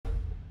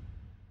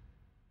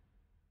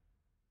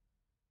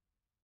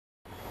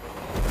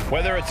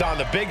Whether it's on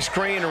the big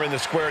screen or in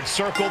the squared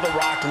circle, The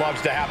Rock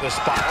loves to have the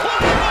spot.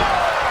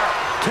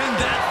 Can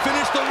that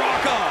finish The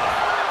Rock off?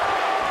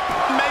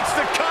 Makes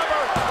the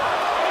cover.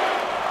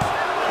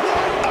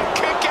 A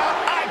kick out.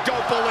 I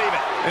don't believe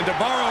it. And to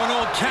borrow an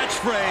old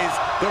catchphrase,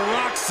 The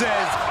Rock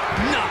says,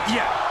 not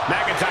yet.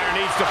 McIntyre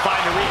needs to find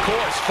a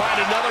recourse,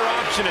 find another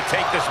option to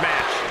take this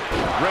match.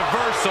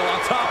 Reversal on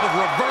top of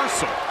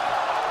reversal.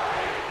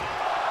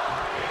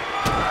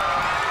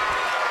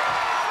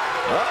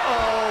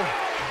 Uh-oh.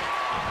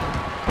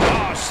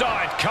 Oh,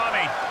 saw it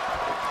coming.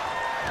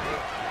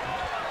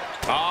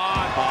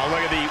 Oh,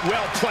 look at the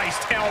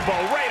well-placed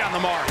elbow right on the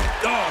mark.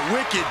 Oh,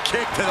 wicked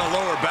kick to the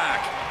lower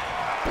back.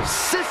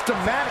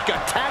 Systematic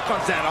attack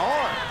on that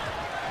arm.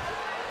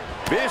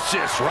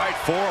 Vicious right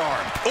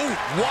forearm. Oh,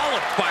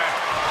 walloped by it.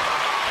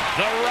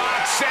 The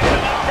Rock set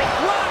him up for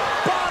Rock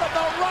bottom,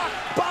 the Rock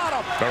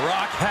bottom. The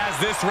Rock has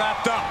this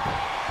wrapped up.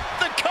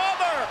 the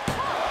cover.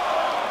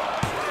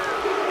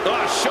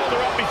 Oh, shoulder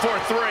up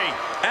before 3.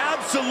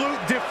 Absolute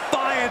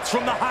defiance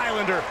from the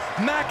Highlander.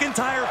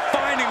 McIntyre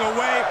finding a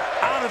way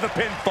out of the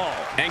pinfall.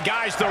 And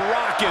guys, The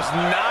Rock is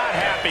not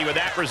happy with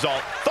that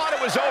result. Thought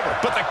it was over,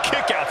 but the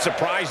kick out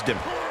surprised him.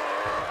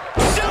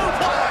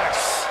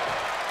 Suplex!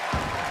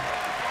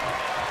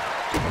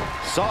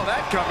 Saw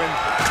that coming.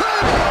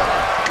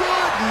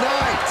 Good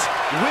night.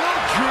 Will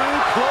Drew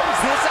close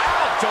this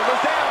out?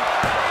 Shoulders down.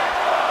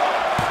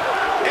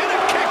 And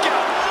a kick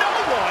out. No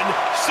one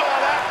saw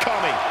that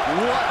coming.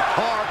 What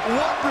heart,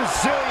 what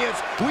resilience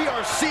we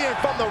are seeing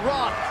from The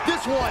Rock.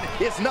 This one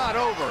is not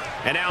over.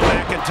 And now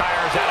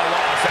McIntyre's at a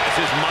loss as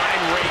his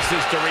mind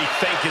races to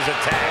rethink his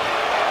attack.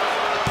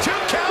 2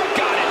 count.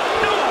 Got it.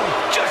 No,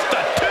 just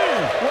a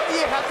 2. What do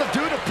you have to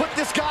do to put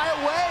this guy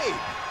away?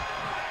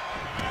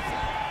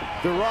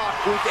 The Rock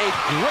with a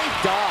great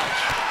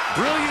dodge.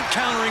 Brilliant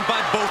countering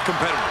by both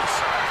competitors.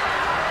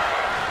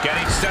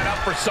 Getting set up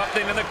for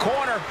something in the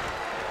corner.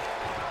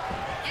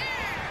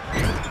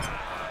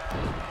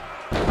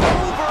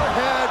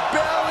 Overhead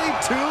belly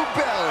to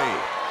belly.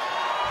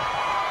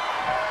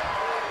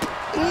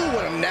 Ooh,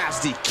 what a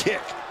nasty kick.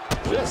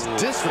 Just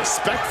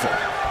disrespectful.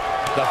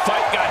 The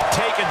fight got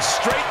taken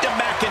straight to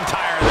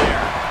McIntyre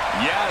there.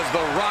 Yeah, as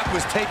The Rock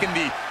was taking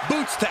the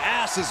boots to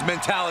asses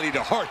mentality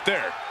to heart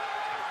there.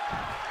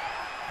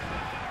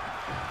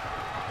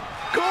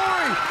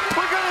 Corey,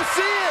 we're gonna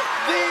see it.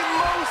 The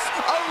most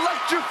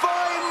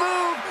electrifying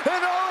move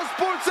in all of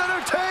sports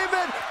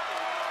entertainment.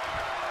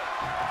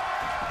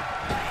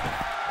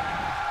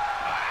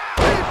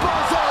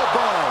 People's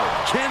elbow.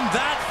 Can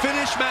that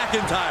finish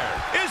McIntyre?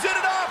 Is it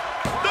enough?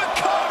 The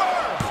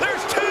cover!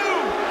 There's 2!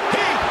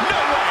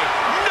 No way!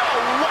 No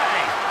way!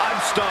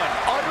 I'm stunned,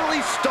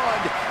 utterly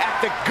stunned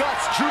at the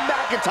guts Drew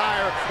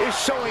McIntyre is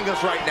showing us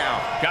right now.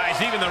 Guys,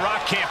 even The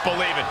Rock can't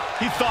believe it.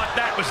 He thought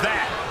that was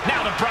that.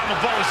 Now the Brahma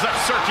Bull is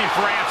left searching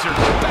for answers.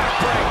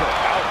 Backbreaker.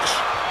 Ouch.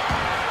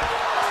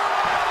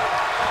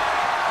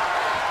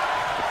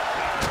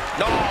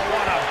 Oh,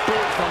 what a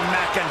boot from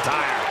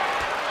McIntyre.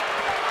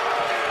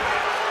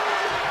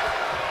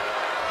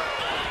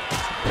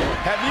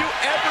 Have you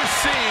ever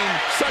seen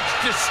such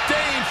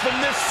disdain from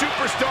this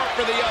superstar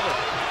for the other?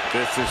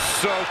 This is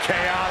so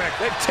chaotic.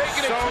 They've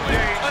taken it to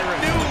a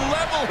new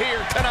level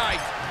here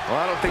tonight. Well,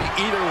 I don't think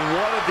either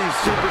one of these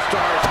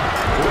superstars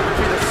will ever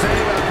be the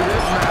same after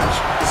this match.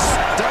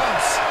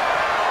 Stunts.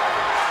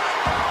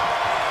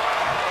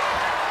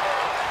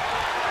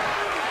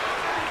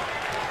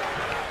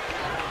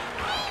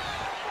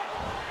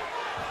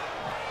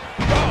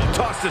 Oh,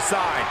 tossed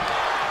aside.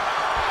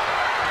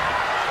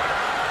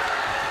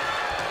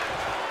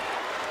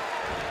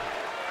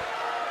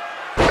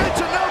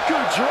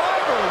 Mcintyre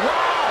driver,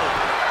 wow.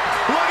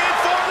 Looking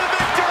for the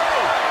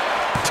victory.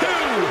 2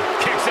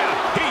 kicks out.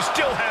 He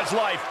still has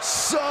life.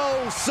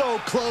 So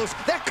close.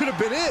 That could have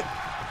been it.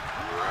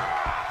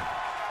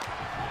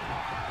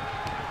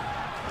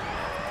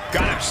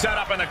 Got him set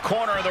up in the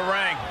corner of the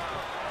ring.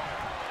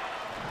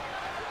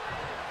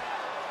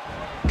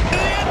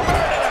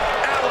 Inverted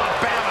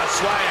Alabama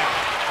slam.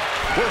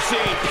 We're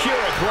seeing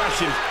pure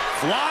aggression.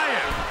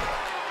 Flying.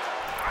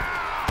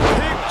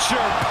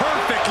 Picture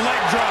perfect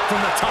leg drop from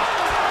the top.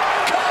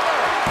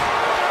 Cover.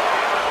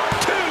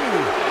 2.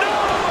 No,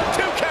 a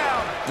 2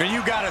 count. And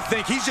you got to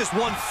think he's just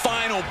one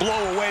final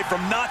blow away from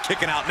not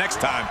kicking out next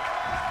time.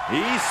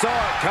 He saw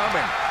it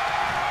coming.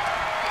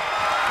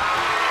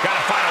 Got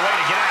to find a way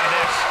to get out of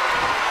this.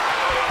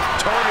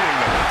 Targeting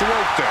the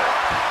throat there.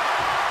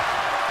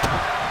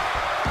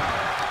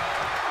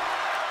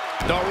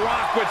 The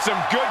Rock with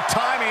some good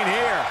timing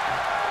here.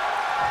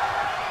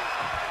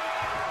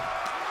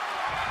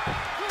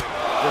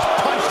 Just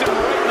punched him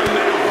right in the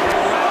middle.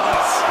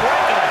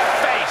 Right in the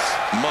face.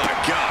 My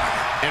God.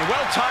 And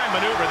well-timed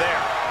maneuver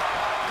there.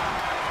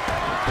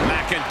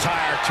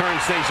 McIntyre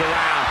turns things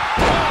around.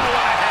 Oh,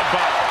 what a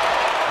headbutt.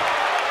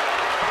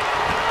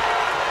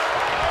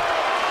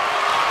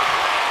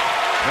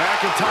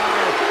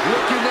 McIntyre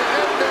looking to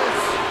end this.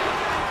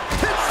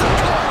 Hits the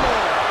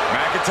Claymore.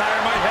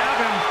 McIntyre might have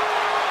him.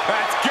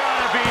 That's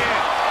gotta be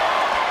it.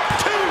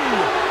 2.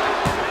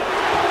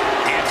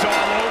 It's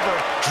all over.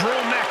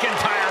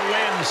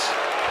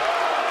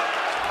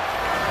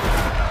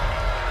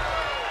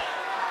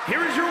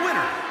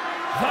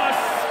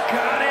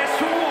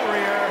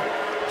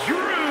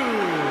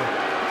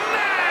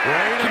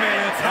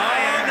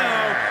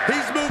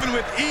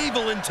 with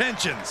evil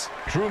intentions.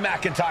 Drew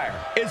McIntyre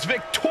is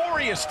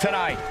victorious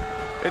tonight.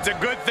 It's a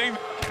good thing.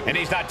 And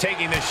he's not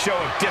taking this show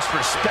of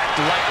disrespect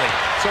lightly.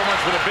 So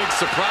much for the big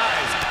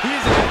surprise. He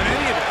isn't having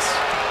any of this.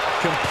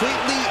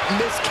 Completely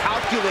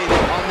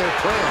miscalculated on their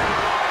plan.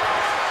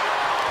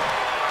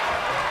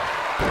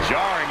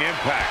 Jarring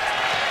impact.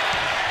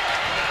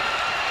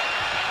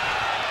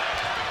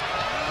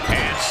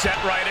 And set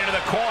right into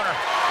the corner.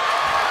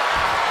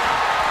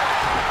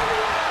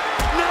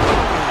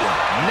 No!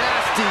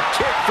 Nasty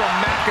kick from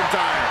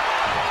McIntyre.